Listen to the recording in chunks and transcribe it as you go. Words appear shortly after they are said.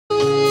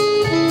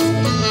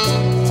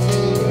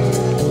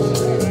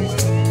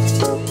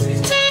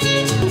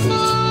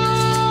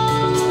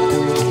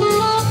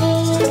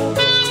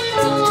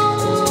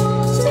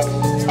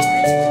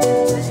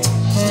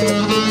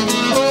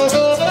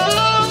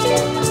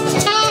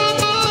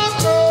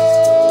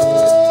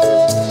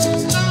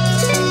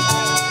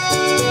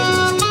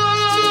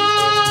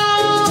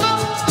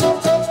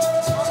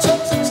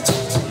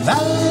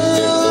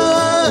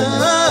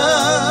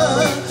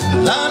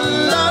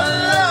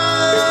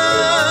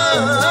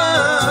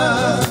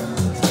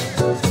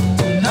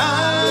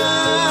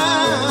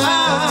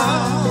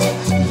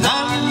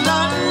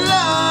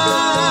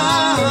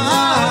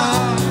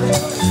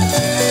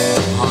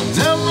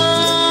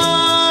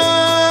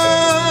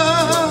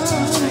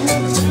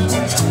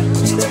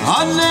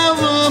I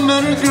never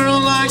met a girl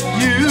like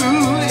you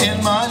in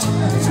my life.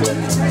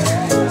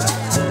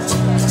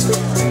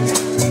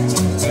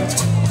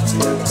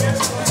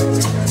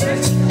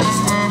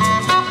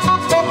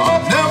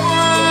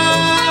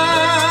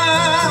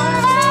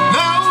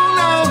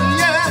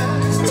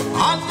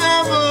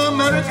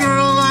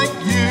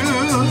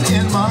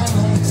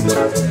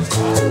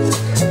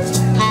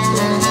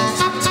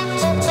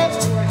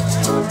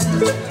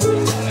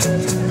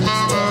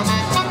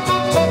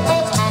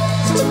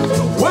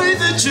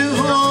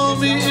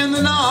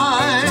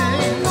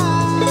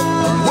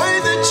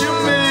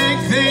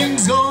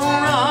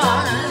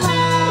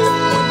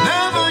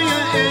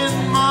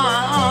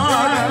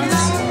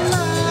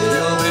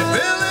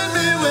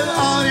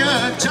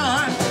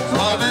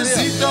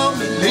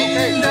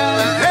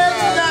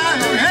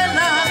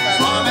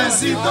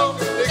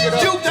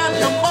 You got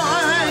your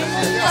mind,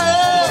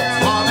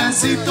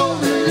 suavecito,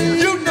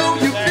 you know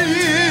you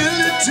feel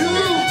it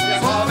too,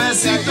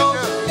 suavecito,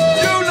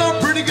 you know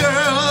pretty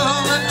girl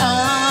that I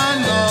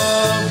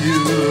love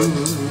you.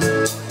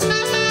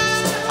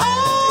 Oh,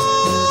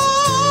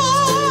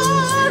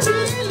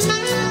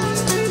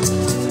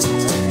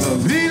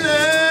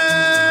 really,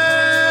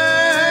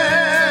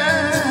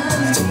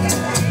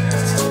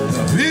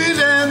 the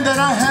feeling that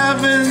I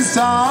have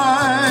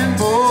inside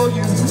for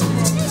you.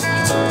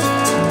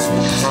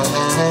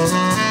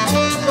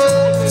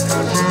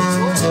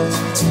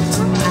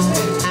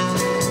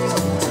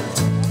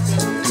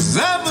 'Cause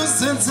ever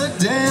since the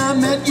day I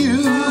met you,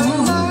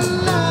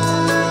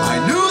 I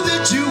knew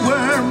that you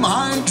were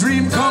my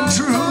dream come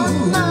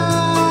true.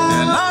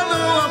 And I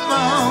know I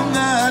found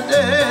that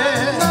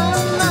day,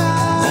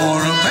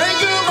 gonna make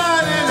you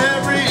mine in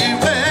every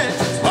way.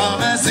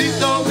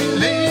 Suavecito, mi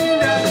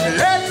linda,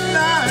 hey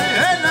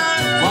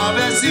night,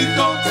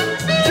 suavecito,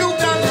 you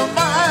got the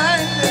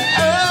mind,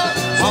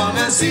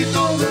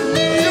 suavecito,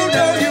 you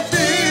know you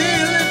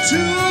feel it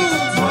too,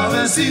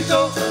 suavecito,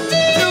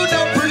 you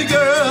know pretty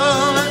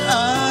girl that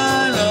I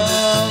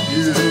love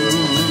you.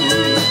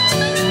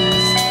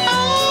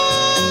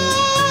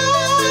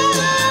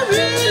 I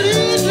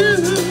really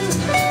do.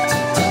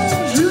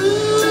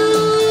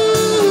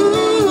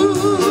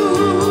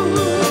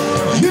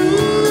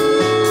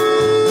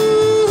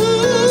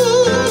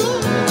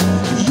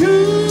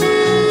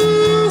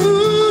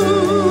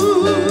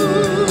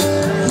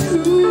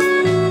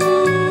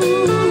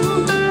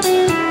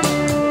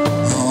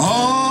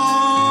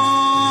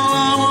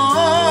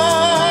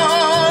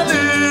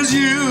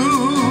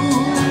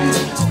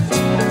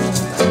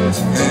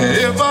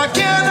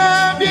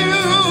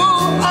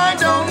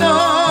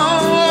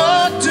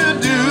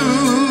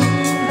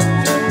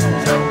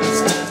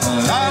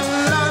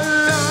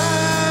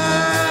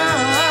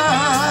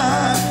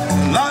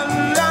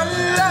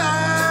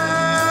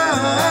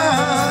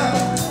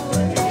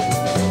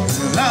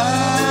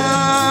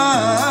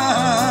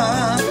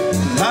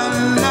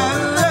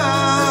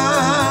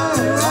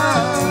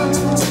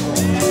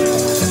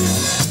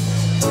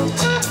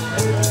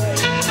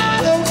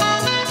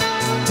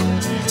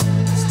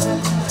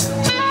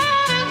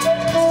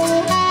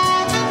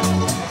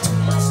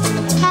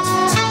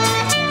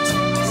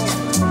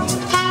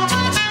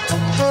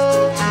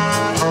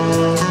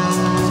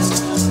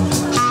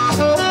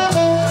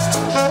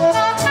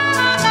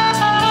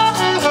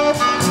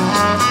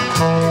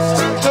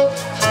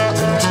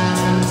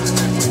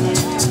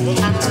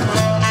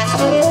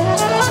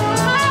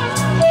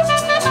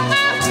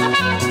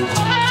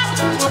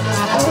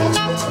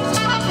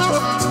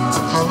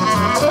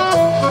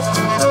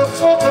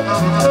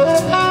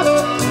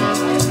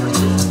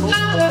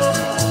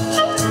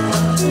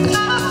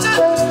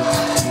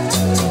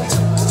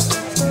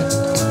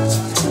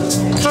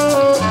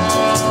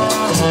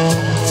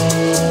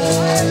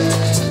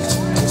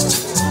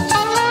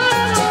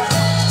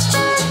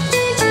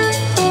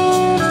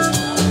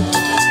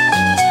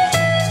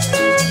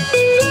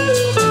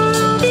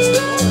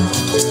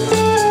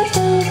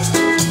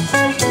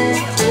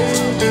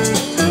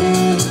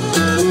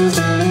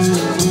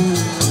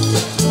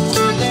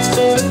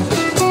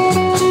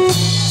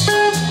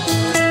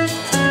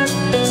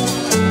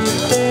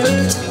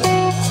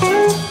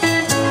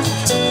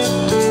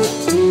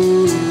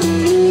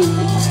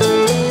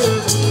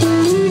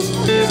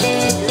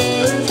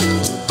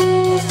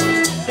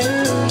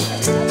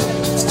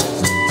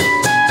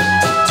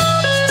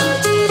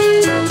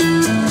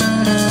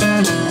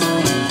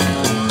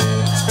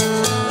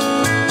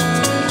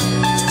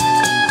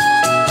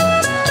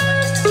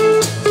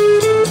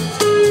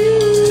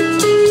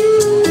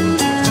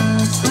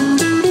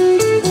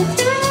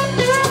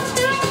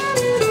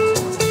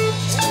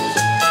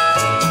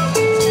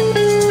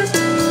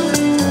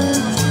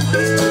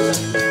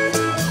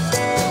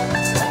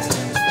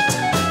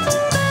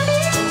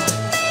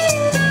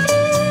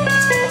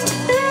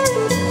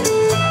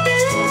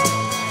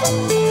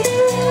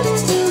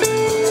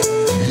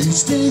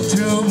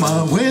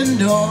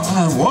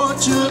 I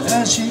watch her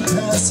as she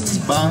passes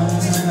by.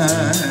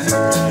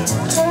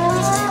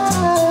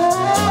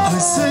 I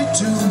say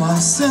to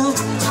myself,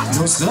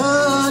 you're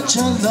such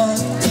a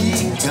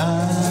lucky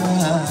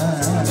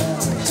guy.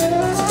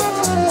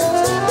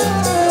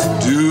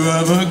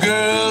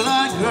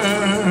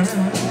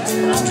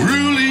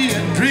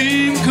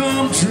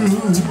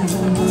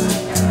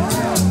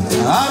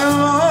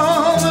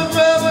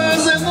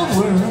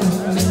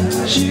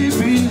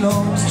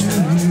 close to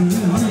you.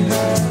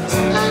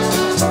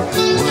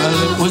 Well,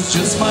 it was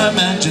just my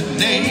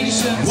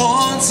imagination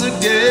once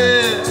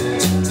again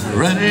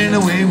running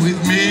away with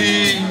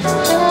me.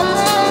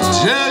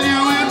 Tell you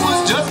it was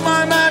just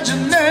my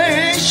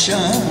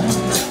imagination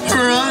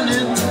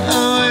running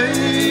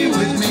away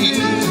with me.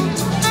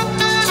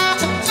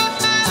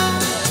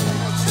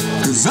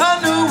 'Cause I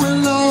know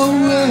we'll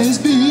always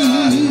be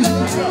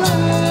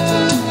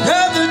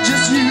together,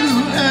 just you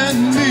and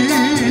me.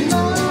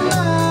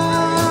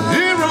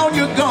 Here on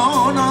you're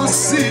gonna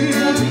see,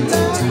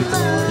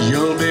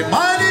 you'll be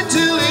mine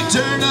till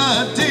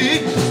eternity.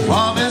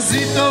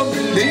 Suavecito,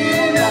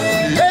 linda,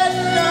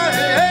 linda,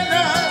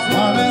 linda.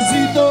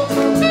 Suavecito,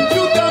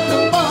 you got the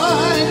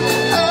mind.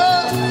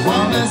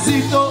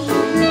 Suavecito,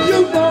 you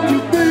know you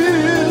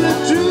feel it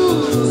too.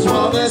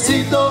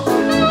 Suavecito,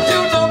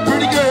 you know,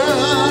 pretty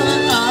girl,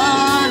 that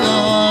I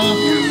love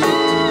you.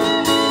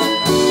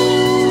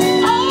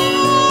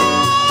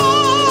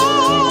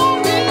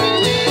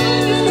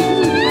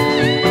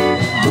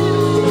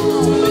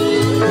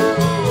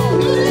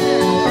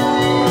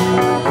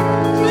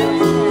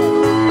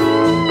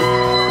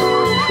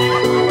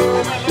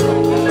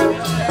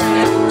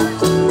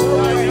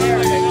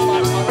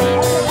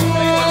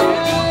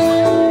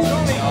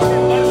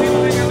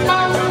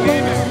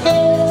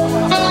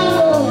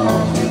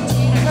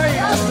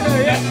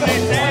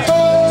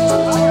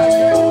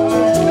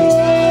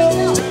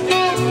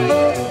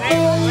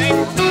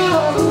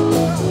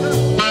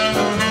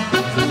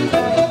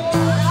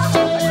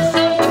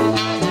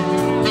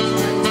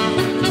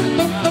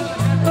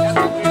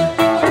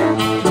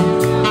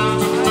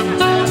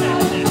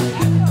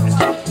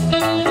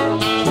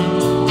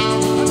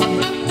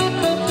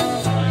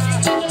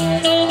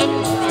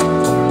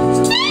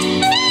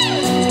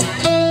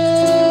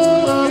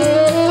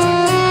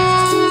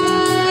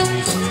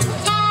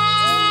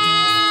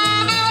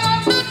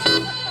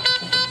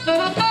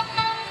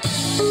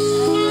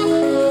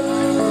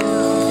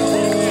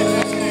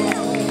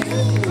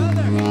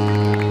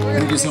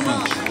 Thank you so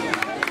much.